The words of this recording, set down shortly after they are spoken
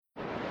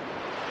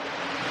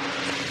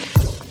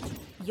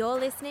You're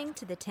listening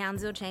to the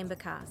Townsville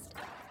Chambercast.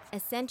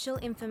 Essential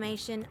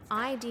information,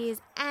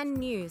 ideas and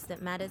news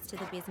that matters to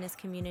the business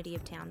community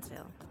of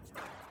Townsville.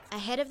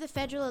 Ahead of the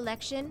federal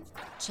election,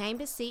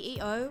 Chamber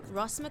CEO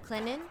Ross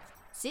McLennan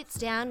sits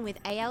down with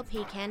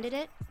ALP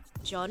candidate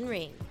John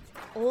Ring.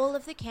 All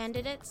of the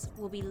candidates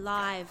will be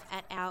live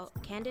at our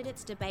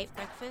Candidates Debate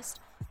Breakfast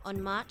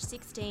on March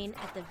 16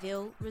 at the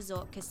Ville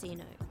Resort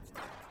Casino.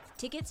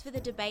 Tickets for the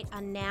debate are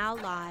now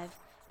live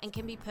and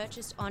can be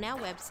purchased on our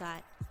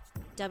website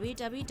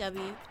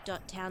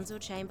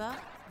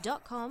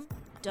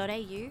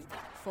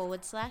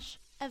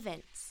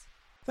www.townsvillechamber.com.au/events.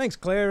 Thanks,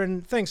 Claire,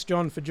 and thanks,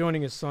 John, for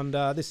joining us on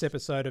this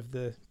episode of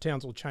the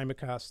Townsville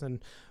Chambercast.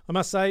 And I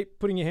must say,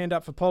 putting your hand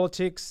up for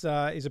politics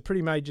is a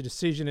pretty major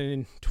decision, and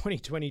in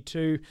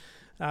 2022,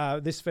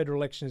 this federal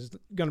election is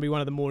going to be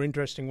one of the more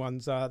interesting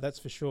ones, that's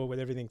for sure, with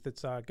everything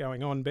that's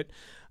going on. But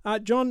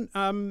John,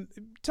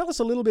 tell us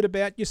a little bit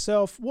about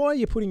yourself. Why are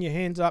you putting your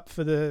hands up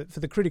for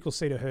the critical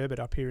seat of Herbert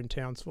up here in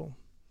Townsville?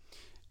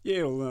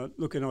 Yeah, well,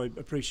 look, and I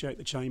appreciate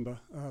the Chamber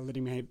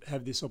letting me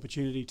have this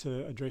opportunity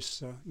to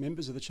address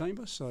members of the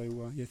Chamber.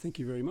 So, thank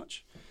you very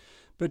much.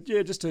 But,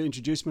 just to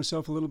introduce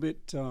myself a little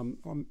bit,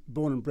 I'm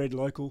born and bred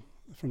local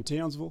from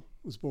Townsville.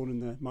 Was born in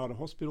the Mater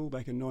Hospital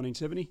back in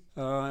 1970.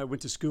 I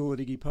went to school at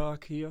Iggy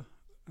Park here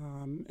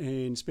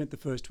and spent the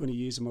first 20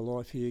 years of my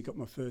life here, got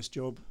my first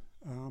job,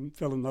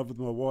 fell in love with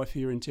my wife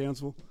here in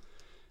Townsville.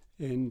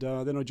 And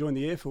then I joined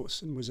the Air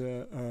Force and was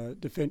a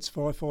defence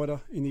firefighter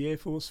in the Air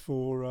Force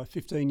for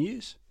 15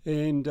 years.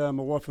 And my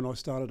wife and I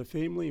started a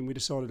family, and we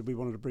decided we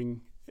wanted to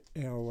bring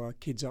our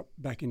kids up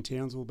back in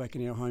Townsville, back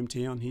in our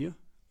hometown here,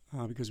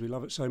 because we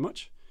love it so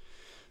much.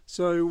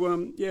 So,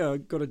 I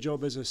got a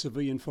job as a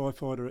civilian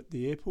firefighter at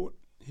the airport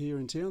here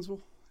in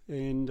Townsville,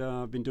 and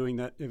I've been doing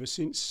that ever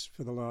since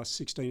for the last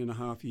 16 and a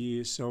half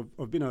years. So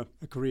I've been a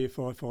career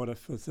firefighter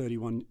for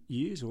 31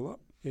 years all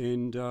up.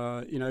 And,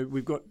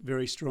 we've got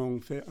very strong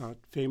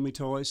family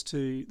ties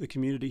to the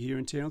community here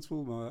in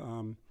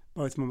Townsville.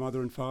 Both my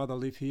mother and father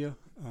live here.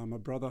 My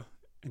brother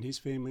and his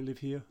family live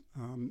here.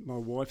 My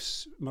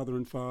wife's mother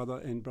and father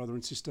and brother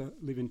and sister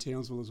live in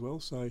Townsville as well.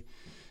 So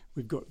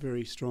we've got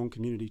very strong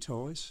community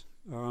ties.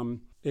 My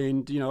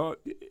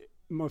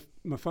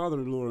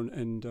father-in-law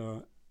and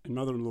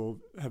mother-in-law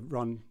have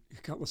run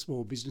a couple of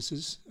small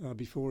businesses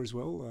before as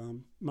well,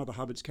 Mother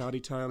Hubbard's Car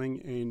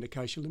Detailing and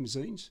Acacia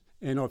Limousines.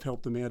 And I've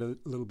helped them out a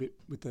little bit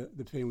with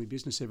the family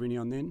business every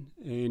now and then.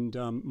 And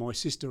my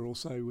sister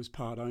also was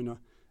part owner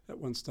at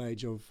one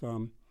stage of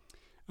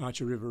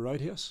Archer River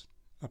Roadhouse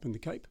up in the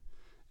Cape.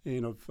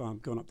 And I've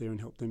gone up there and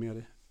helped them out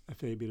a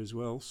fair bit as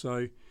well.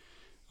 So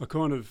I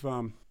kind of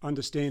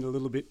understand a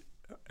little bit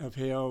of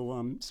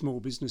how small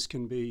business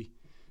can be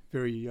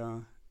very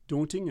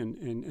daunting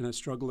and a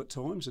struggle at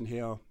times, and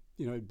how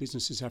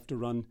businesses have to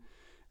run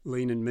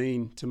lean and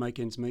mean to make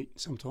ends meet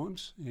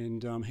sometimes,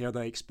 and how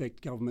they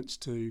expect governments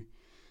to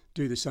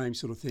do the same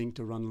sort of thing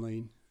to run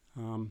lean.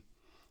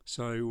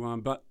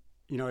 But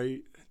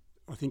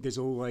I think there's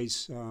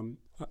always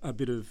a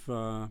bit of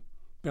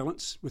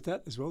balance with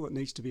that as well that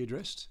needs to be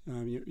addressed.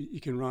 You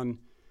can run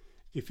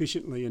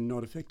efficiently and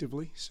not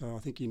effectively, so I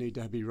think you need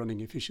to be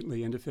running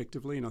efficiently and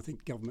effectively, and I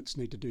think governments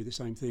need to do the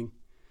same thing.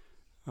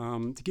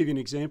 To give you an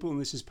example, and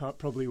this is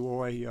probably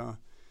why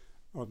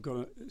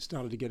I've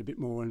started to get a bit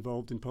more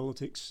involved in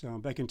politics.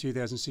 Back in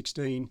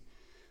 2016,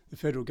 the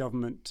federal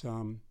government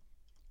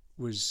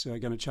was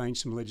going to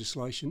change some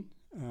legislation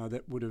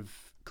that would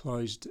have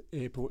closed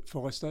airport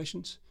fire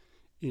stations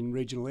in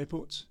regional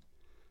airports,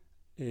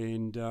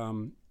 and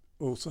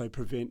also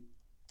prevent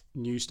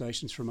new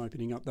stations from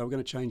opening up. They were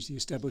going to change the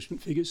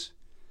establishment figures.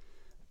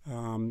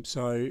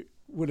 So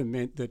would have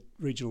meant that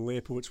regional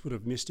airports would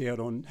have missed out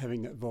on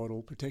having that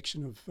vital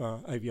protection of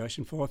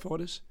aviation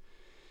firefighters.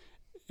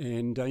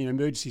 And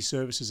emergency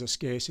services are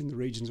scarce in the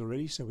regions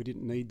already, so we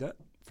didn't need that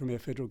from our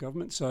federal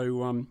government.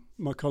 So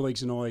my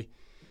colleagues and I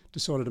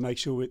decided to make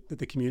sure that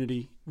the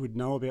community would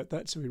know about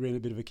that. So we ran a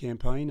bit of a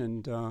campaign,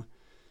 and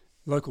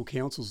local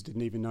councils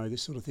didn't even know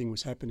this sort of thing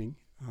was happening.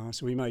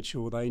 So we made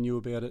sure they knew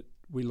about it.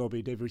 We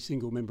lobbied every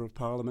single member of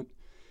parliament,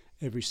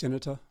 every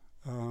senator,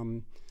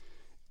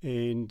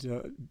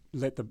 and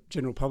let the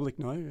general public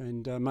know,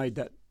 and made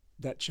that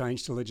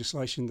change to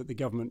legislation that the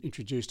government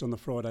introduced on the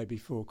Friday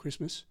before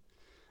Christmas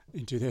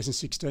in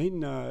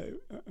 2016,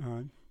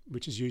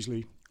 which is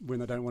usually when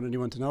they don't want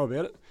anyone to know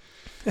about it.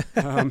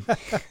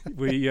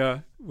 We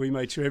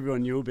made sure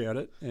everyone knew about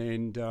it,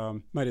 and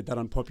made it that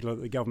unpopular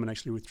that the government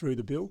actually withdrew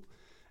the bill.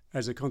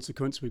 As a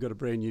consequence, we've got a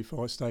brand new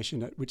fire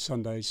station at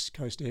Whitsundays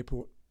Coast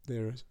Airport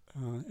there,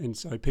 and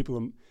so people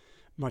are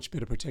much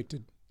better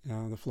protected,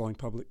 the flying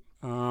public.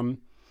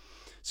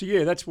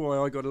 That's why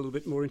I got a little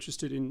bit more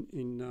interested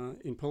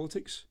in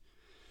politics.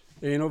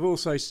 And I've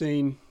also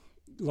seen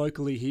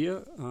locally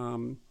here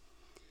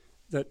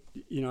that,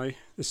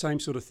 the same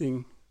sort of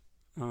thing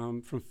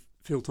from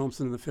Phil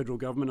Thompson and the federal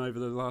government over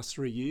the last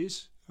 3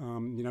 years.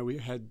 We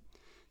had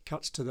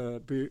cuts to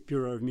the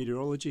Bureau of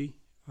Meteorology.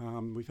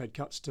 We've had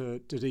cuts to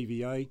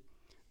DVA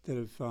that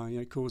have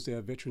caused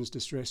our veterans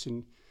distress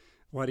in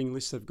waiting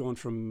lists have gone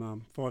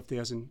from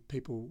 5,000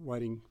 people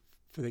waiting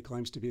for their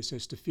claims to be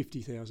assessed to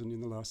 50,000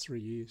 in the last 3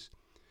 years.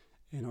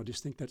 And I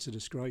just think that's a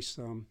disgrace.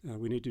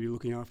 We need to be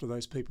looking after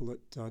those people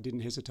that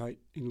didn't hesitate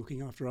in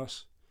looking after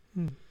us.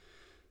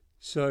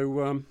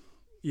 So,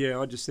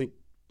 I just think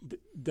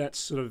that's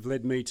sort of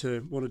led me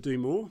to want to do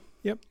more.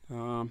 Yep.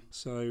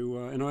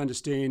 And I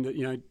understand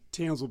that,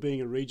 Townsville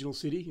being a regional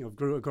city, I've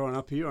grown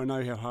up here, I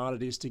know how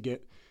hard it is to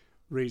get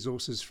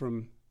resources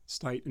from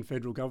state and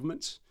federal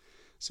governments.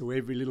 So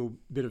every little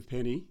bit of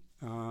penny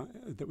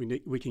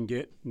that we can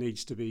get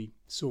needs to be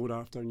sought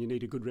after, and you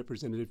need a good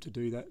representative to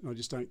do that. And I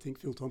just don't think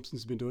Phil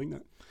Thompson's been doing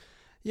that.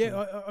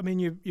 Yeah, I mean,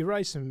 you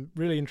raised some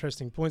really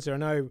interesting points there. I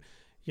know,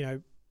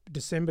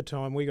 December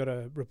time, we got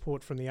a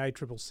report from the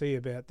ACCC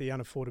about the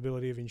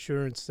unaffordability of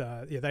insurance.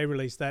 They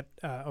released that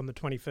on the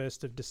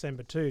 21st of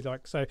December too.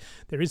 So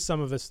there is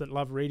some of us that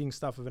love reading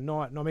stuff of a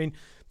night. And I mean,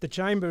 the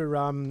Chamber,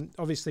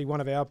 obviously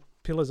one of our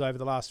pillars over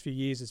the last few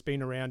years has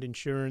been around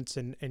insurance,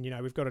 and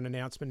we've got an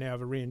announcement now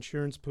of a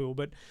reinsurance pool.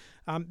 But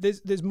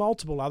there's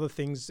multiple other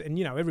things, and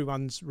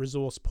everyone's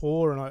resource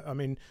poor. And I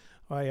mean,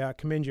 I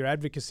commend your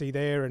advocacy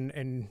there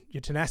and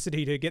your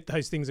tenacity to get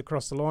those things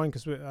across the line,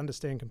 because we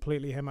understand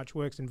completely how much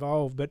work's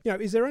involved. But,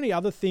 is there any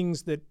other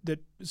things that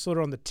sort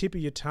of on the tip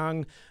of your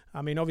tongue?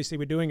 I mean, obviously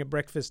we're doing a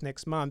breakfast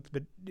next month,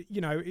 but,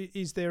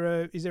 is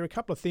there a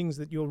couple of things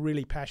that you're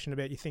really passionate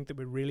about, you think that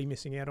we're really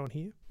missing out on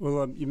here?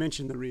 Well, you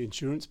mentioned the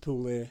reinsurance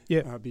pool there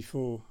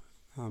before,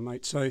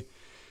 mate. So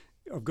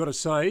I've got to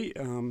say,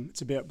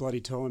 it's about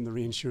bloody time the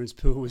reinsurance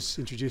pool was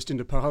introduced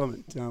into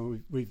Parliament.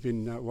 We've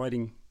been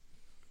waiting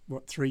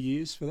 3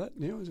 years for that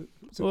now? Is it?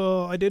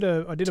 Well, I did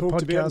a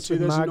podcast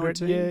with Margaret.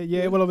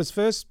 Yeah. Well, it was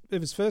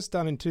first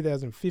done in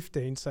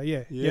 2015. So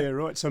yeah. Yeah,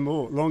 right. So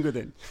longer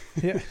then.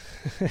 Yeah.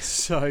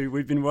 So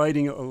we've been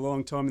waiting a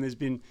long time, and there's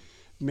been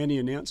many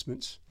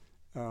announcements,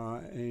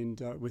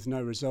 and with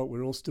no result.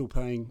 We're all still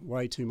paying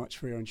way too much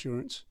for our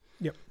insurance.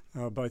 Yep.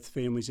 Both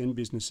families and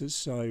businesses.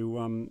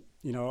 So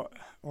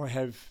I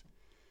have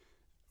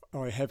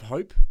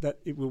hope that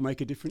it will make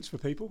a difference for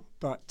people,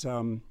 but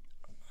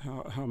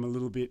I'm a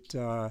little bit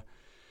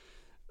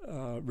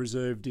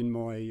reserved in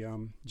my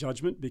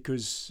judgment,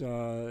 because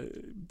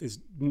there's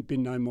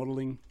been no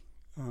modelling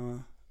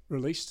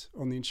released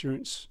on the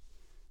insurance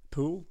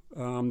pool.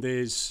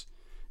 There's,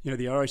 the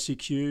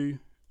RACQ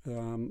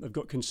have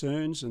got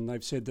concerns, and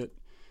they've said that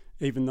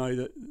even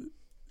though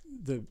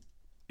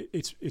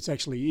it's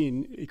actually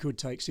in, it could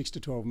take 6 to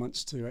 12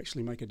 months to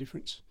actually make a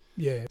difference.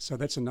 Yeah. So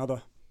that's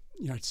another,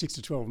 6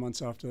 to 12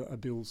 months after a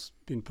bill's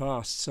been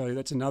passed. So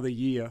that's another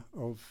year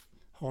of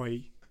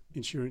high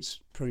insurance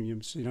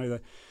premiums.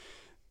 The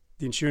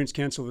Insurance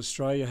Council of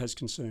Australia has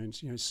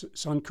concerns.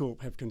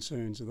 Suncorp have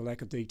concerns of the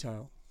lack of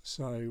detail.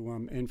 So,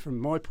 and from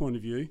my point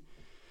of view,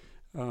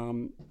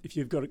 if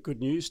you've got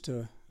good news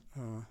to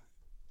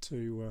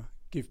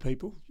give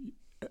people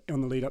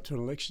on the lead up to an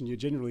election, you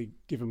generally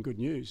give them good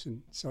news.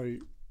 And so,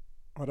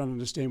 I don't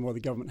understand why the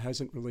government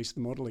hasn't released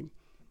the modelling.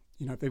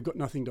 If they've got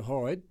nothing to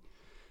hide,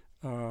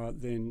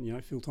 then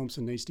Phil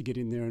Thompson needs to get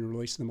in there and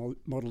release the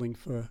modelling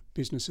for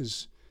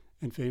businesses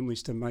and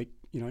families to make,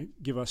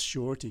 give us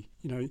surety.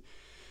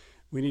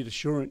 We need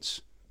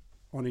assurance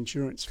on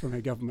insurance from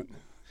our government.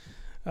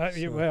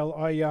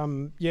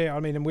 And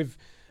we've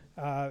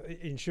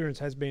insurance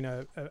has been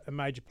a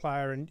major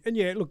player, and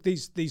look,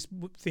 these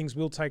things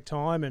will take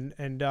time,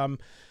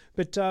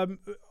 but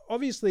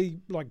obviously,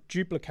 like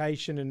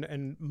duplication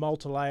and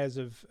multi-layers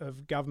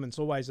of government's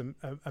always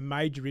a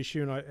major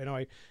issue, and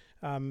I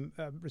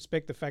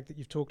respect the fact that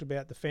you've talked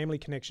about the family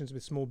connections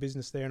with small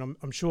business there, and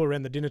I'm sure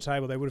around the dinner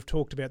table they would have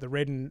talked about the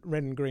red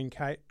and green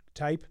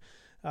tape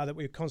that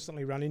we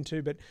constantly run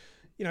into. But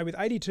with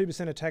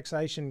 82% of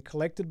taxation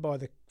collected by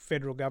the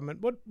federal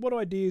government, what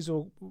ideas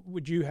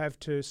would you have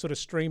to sort of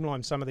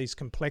streamline some of these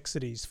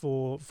complexities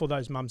for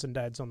those mums and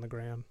dads on the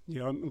ground?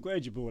 Yeah, I'm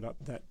glad you brought up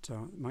that,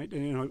 mate.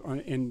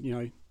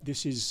 And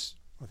this is,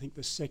 I think,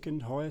 the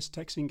second highest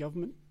taxing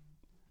government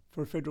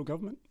for a federal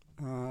government.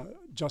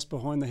 Just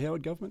behind the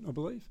Howard government, I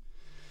believe.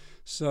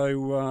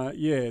 So,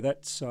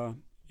 that's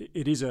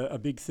it is a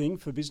big thing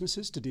for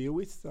businesses to deal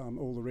with,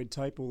 all the red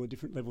tape, all the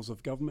different levels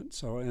of government.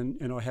 So,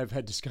 and I have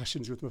had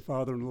discussions with my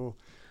father-in-law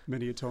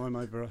many a time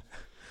over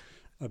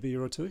a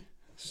beer or two.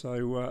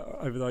 So,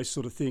 over those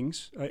sort of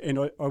things. And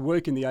I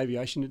work in the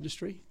aviation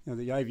industry.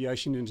 The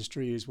aviation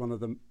industry is one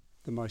of the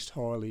most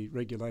highly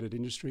regulated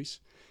industries.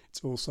 It's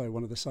also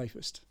one of the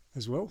safest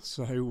as well.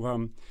 So,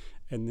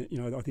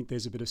 I think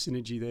there's a bit of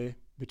synergy there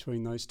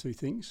between those two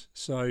things.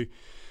 So,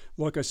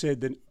 like I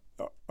said, then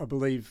I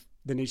believe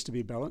there needs to be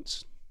a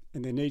balance,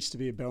 and there needs to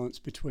be a balance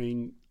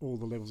between all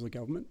the levels of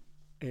government,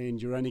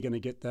 and you're only going to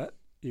get that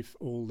if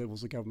all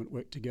levels of government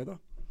work together.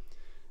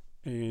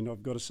 And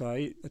I've got to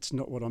say, that's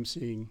not what I'm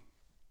seeing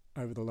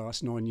over the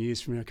last 9 years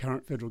from our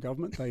current federal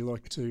government. They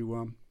like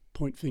to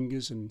point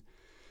fingers and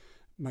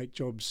make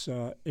jobs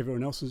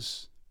everyone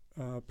else's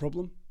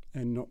problem,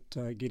 and not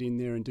get in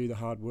there and do the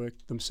hard work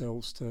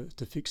themselves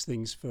to fix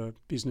things for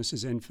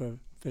businesses and for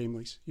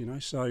families,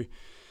 So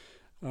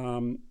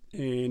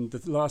And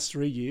the last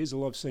 3 years,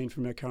 all I've seen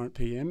from our current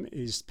PM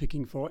is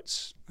picking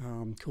fights,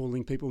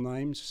 calling people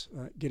names,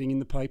 getting in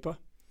the paper,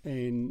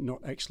 and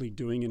not actually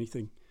doing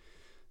anything.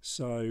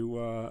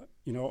 So,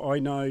 I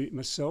know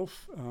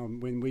myself,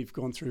 when we've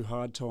gone through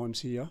hard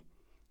times here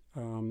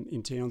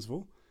in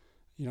Townsville,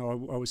 I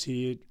was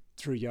here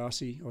through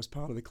Yasi. I was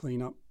part of the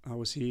cleanup. I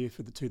was here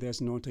for the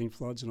 2019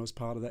 floods, and I was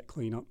part of that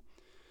cleanup.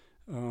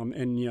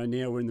 And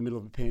now we're in the middle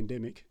of a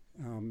pandemic.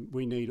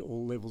 We need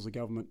all levels of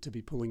government to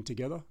be pulling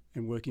together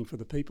and working for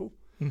the people,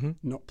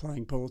 not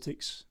playing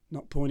politics,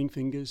 not pointing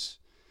fingers,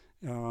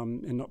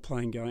 and not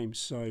playing games.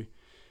 So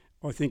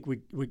I think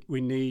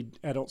we need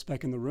adults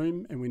back in the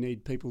room, and we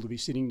need people to be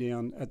sitting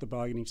down at the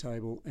bargaining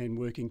table and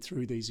working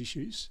through these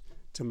issues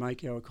to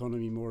make our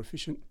economy more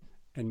efficient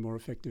and more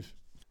effective.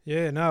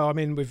 Yeah, no, I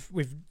mean,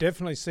 we've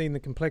definitely seen the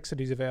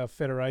complexities of our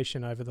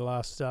federation over the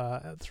last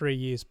 3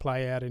 years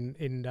play out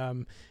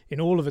in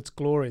all of its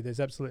glory. There's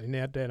absolutely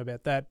no doubt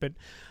about that. But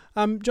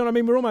John, I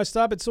mean, we're almost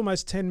up. It's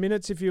almost 10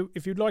 minutes. If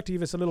you'd like to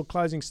give us a little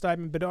closing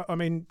statement, but I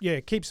mean, yeah,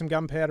 keep some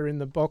gunpowder in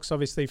the box,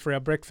 obviously, for our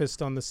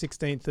breakfast on the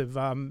 16th of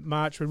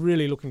March. We're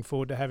really looking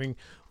forward to having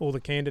all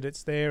the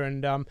candidates there,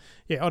 and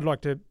I'd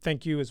like to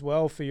thank you as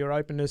well for your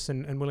openness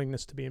and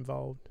willingness to be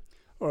involved.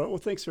 All right, well,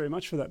 thanks very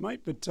much for that,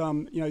 mate. But,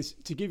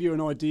 to give you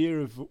an idea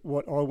of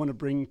what I want to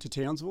bring to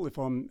Townsville if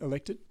I'm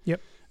elected,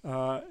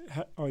 I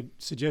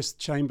suggest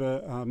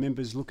Chamber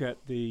members look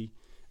at the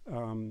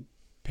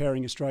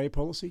Powering Australia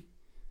policy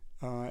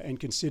and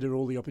consider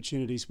all the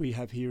opportunities we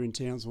have here in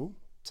Townsville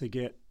to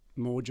get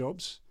more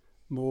jobs,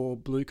 more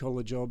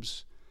blue-collar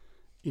jobs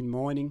in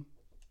mining,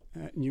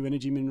 new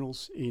energy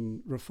minerals,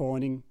 in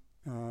refining,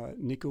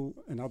 nickel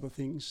and other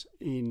things,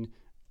 in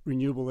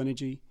renewable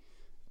energy,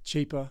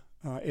 cheaper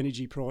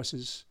energy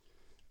prices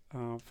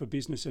for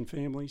business and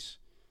families,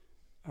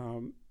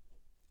 and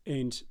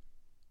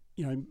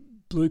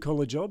blue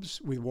collar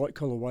jobs with white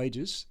collar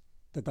wages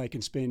that they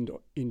can spend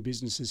in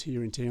businesses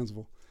here in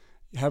Townsville.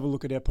 Have a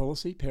look at our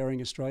policy,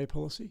 Powering Australia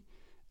policy,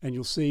 and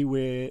you'll see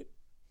where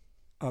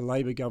a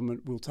Labor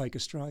government will take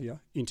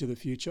Australia into the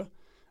future,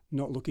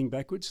 not looking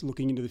backwards,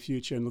 looking into the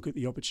future, and look at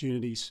the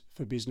opportunities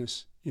for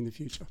business in the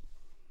future.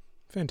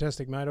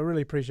 Fantastic, mate. I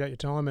really appreciate your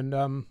time, and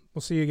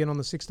we'll see you again on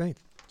the 16th.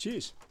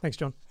 Cheers. Thanks,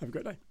 John. Have a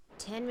great day.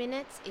 10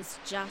 minutes is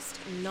just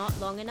not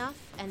long enough,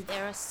 and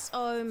there are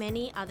so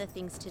many other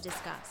things to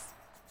discuss.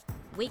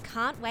 We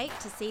can't wait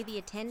to see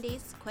the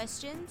attendees'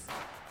 questions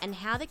and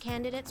how the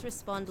candidates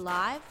respond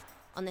live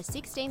on the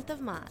 16th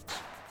of March.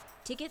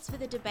 Tickets for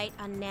the debate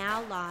are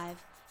now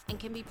live and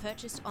can be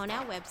purchased on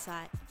our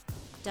website,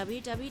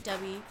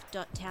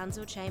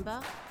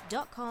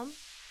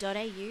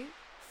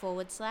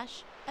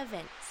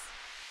 www.townsvillechamber.com.au/events.